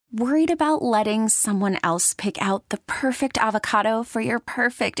Worried about letting someone else pick out the perfect avocado for your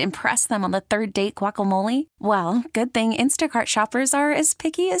perfect impress them on the third date guacamole? Well, good thing Instacart shoppers are as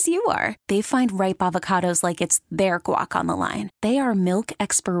picky as you are. They find ripe avocados like it's their guac on the line. They are milk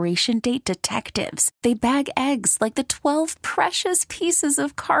expiration date detectives. They bag eggs like the 12 precious pieces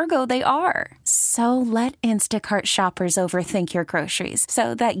of cargo they are. So let Instacart shoppers overthink your groceries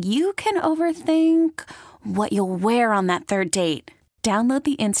so that you can overthink what you'll wear on that third date. Download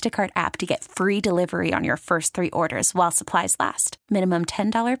the Instacart app to get free delivery on your first 3 orders while supplies last. Minimum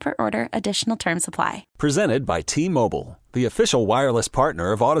 $10 per order. Additional terms apply. Presented by T-Mobile, the official wireless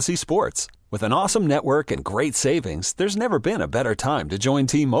partner of Odyssey Sports. With an awesome network and great savings, there's never been a better time to join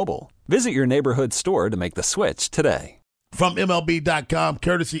T-Mobile. Visit your neighborhood store to make the switch today. From MLB.com,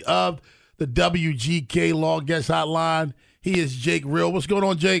 courtesy of the WGK Law Guest Hotline, he is Jake Rill. What's going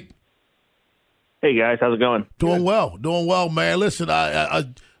on, Jake? Hey, guys. How's it going? Doing well, man. Listen, I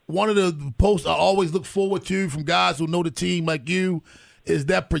one of the posts I always look forward to from guys who know the team like you is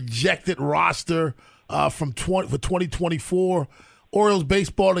that projected roster for 2024. Orioles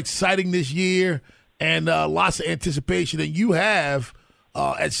baseball exciting this year and lots of anticipation. And you have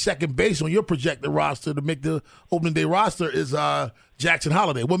at second base on your projected roster to make the opening day roster is Jackson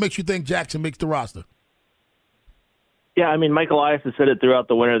Holliday. What makes you think Jackson makes the roster? Yeah, I mean, Mike Elias has said it throughout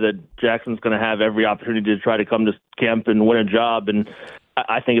the winter that Jackson's going to have every opportunity to try to come to camp and win a job. And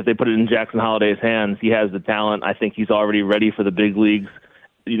I think if they put it in Jackson Holliday's hands, he has the talent. I think he's already ready for the big leagues.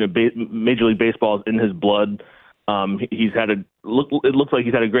 You know, Major League Baseball is in his blood. He's had it looks like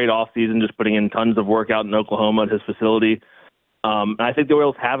he's had a great offseason, just putting in tons of work out in Oklahoma at his facility. And I think the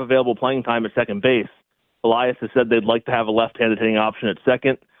Orioles have available playing time at second base. Elias has said they'd like to have a left-handed hitting option at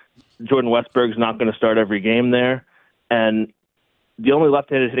second. Jordan Westberg's not going to start every game there. And the only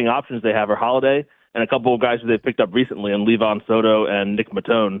left-handed hitting options they have are Holliday and a couple of guys who they've picked up recently, and Levon Soto and Nick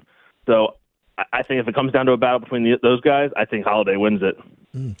Matone. So I think if it comes down to a battle between those guys, I think Holliday wins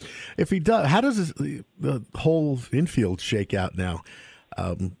it. If he does, how does the whole infield shake out now?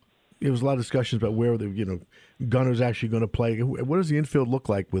 There was a lot of discussions about where Gunner's actually going to play. What does the infield look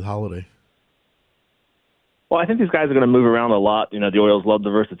like with Holliday? Well, I think these guys are going to move around a lot. You know, the Orioles love the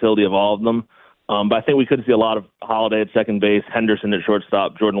versatility of all of them. But I think we could see a lot of Holliday at second base, Henderson at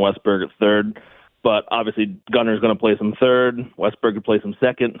shortstop, Jordan Westberg at third. But obviously Gunner's going to play some third, Westberg could play some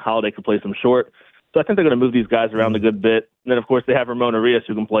second, Holliday could play some short. So I think they're going to move these guys around a good bit. And then, of course, they have Ramon Arias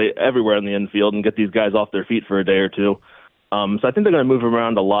who can play everywhere in the infield and get these guys off their feet for a day or two. So I think they're going to move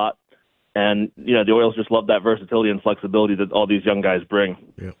around a lot. And, you know, the Orioles just love that versatility and flexibility that all these young guys bring.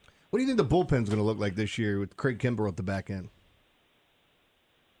 Yeah. What do you think the bullpen's going to look like this year with Craig Kimbrell at the back end?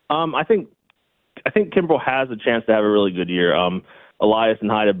 I think Kimbrell has a chance to have a really good year. Elias and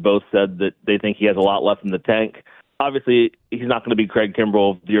Hyde have both said that they think he has a lot left in the tank. Obviously, he's not going to be Craig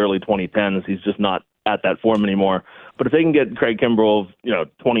Kimbrell of the early 2010s. He's just not at that form anymore. But if they can get Craig Kimbrell of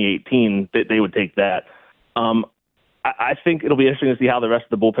 2018, they would take that. I think it'll be interesting to see how the rest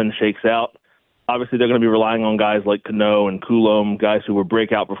of the bullpen shakes out. Obviously, they're going to be relying on guys like Cano and Coulomb, guys who were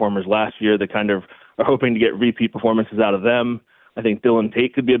breakout performers last year. They kind of are hoping to get repeat performances out of them. I think Dylan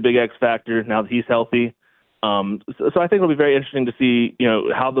Tate could be a big X factor now that he's healthy. So I think it'll be very interesting to see,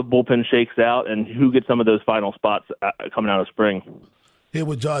 how the bullpen shakes out and who gets some of those final spots coming out of spring. Here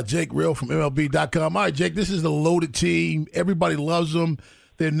with Jake Rill from MLB.com. All right, Jake, this is the loaded team. Everybody loves them.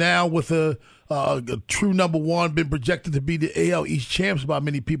 They're now with a true number one, been projected to be the AL East champs by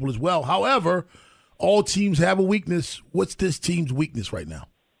many people as well. However, all teams have a weakness. What's this team's weakness right now?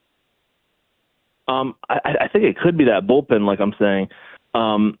 I think it could be that bullpen, like I'm saying.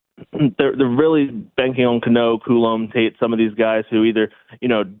 They're really banking on Cano, Coulomb, Tate, some of these guys who either,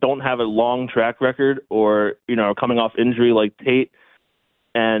 don't have a long track record or, are coming off injury like Tate.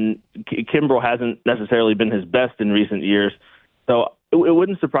 And Kimbrell hasn't necessarily been his best in recent years. So it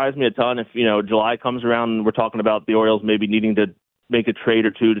wouldn't surprise me a ton if, July comes around and we're talking about the Orioles maybe needing to make a trade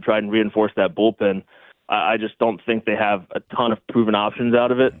or two to try and reinforce that bullpen. I just don't think they have a ton of proven options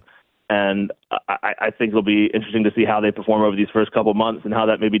out of it. And I think it'll be interesting to see how they perform over these first couple months and how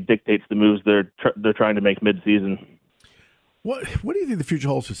that maybe dictates the moves they're trying to make midseason. What do you think the future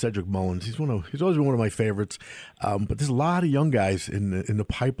holds for Cedric Mullins? He's always been one of my favorites, but there's a lot of young guys in the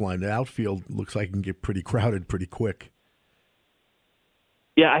pipeline. The outfield looks like it can get pretty crowded pretty quick.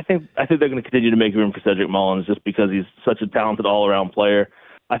 Yeah, I think they're going to continue to make room for Cedric Mullins just because he's such a talented all-around player.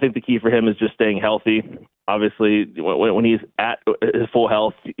 I think the key for him is just staying healthy. Obviously, when he's at his full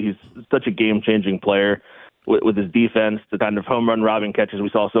health, he's such a game-changing player with his defense, the kind of home run robbing catches we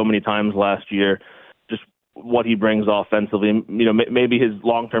saw so many times last year, just what he brings offensively. Maybe his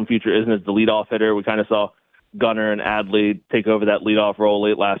long-term future isn't as the leadoff hitter. We kind of saw Gunnar and Adley take over that leadoff role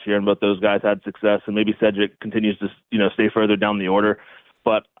late last year, and both those guys had success. And maybe Cedric continues to, stay further down the order.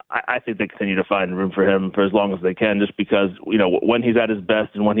 But I think they continue to find room for him for as long as they can, just because, when he's at his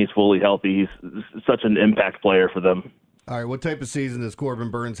best and when he's fully healthy, he's such an impact player for them. All right, what type of season does Corbin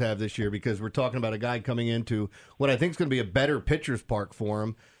Burnes have this year? Because we're talking about a guy coming into what I think is going to be a better pitcher's park for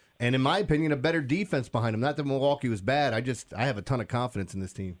him, and in my opinion, a better defense behind him. Not that Milwaukee was bad. I have a ton of confidence in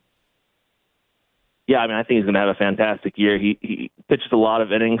this team. Yeah, I think he's going to have a fantastic year. He pitched a lot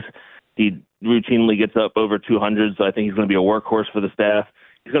of innings. He routinely gets up over 200, so I think he's going to be a workhorse for the staff.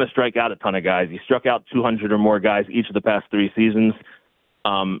 He's going to strike out a ton of guys. He struck out 200 or more guys each of the past 3 seasons.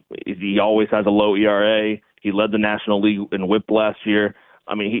 He always has a low ERA. He led the National League in WHIP last year.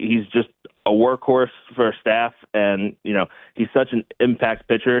 He's just a workhorse for a staff, and, he's such an impact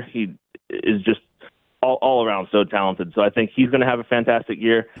pitcher. He is just all around so talented. So I think he's going to have a fantastic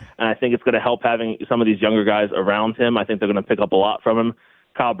year, and I think it's going to help having some of these younger guys around him. I think they're going to pick up a lot from him.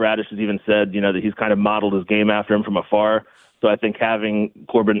 Kyle Bradish has even said, that he's kind of modeled his game after him from afar. So I think having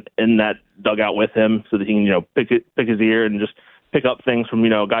Corbin in that dugout with him so that he can, pick his ear and just pick up things from,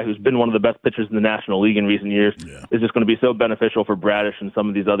 a guy who's been one of the best pitchers in the National League in recent years is just going to be so beneficial for Bradish and some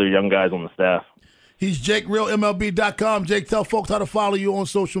of these other young guys on the staff. He's Jake Rill, MLB.com. Jake, tell folks how to follow you on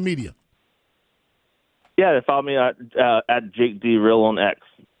social media. Yeah, they follow me at Jake D. Rill on X.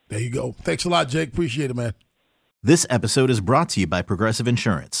 There you go. Thanks a lot, Jake. Appreciate it, man. This episode is brought to you by Progressive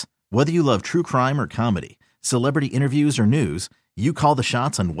Insurance. Whether you love true crime or comedy, celebrity interviews or news, you call the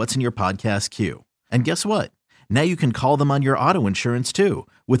shots on what's in your podcast queue. And guess what? Now you can call them on your auto insurance too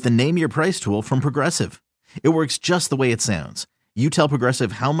with the Name Your Price tool from Progressive. It works just the way it sounds. You tell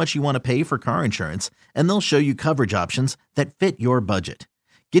Progressive how much you want to pay for car insurance, and they'll show you coverage options that fit your budget.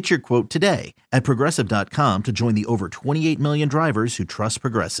 Get your quote today at Progressive.com to join the over 28 million drivers who trust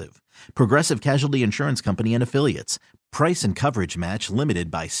Progressive. Progressive Casualty Insurance Company and Affiliates. Price and coverage match limited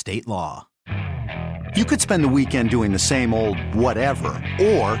by state law. You could spend the weekend doing the same old whatever,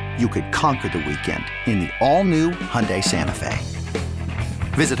 or you could conquer the weekend in the all-new Hyundai Santa Fe.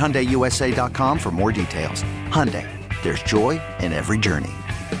 Visit HyundaiUSA.com for more details. Hyundai, there's joy in every journey.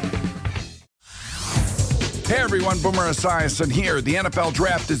 Hey everyone, Boomer Esiason here. The NFL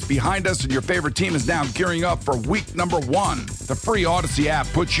Draft is behind us and your favorite team is now gearing up for week number 1. The free Odyssey app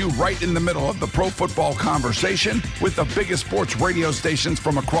puts you right in the middle of the pro football conversation with the biggest sports radio stations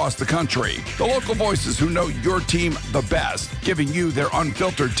from across the country. The local voices who know your team the best, giving you their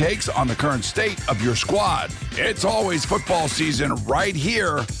unfiltered takes on the current state of your squad. It's always football season right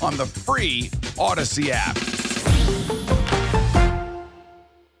here on the free Odyssey app.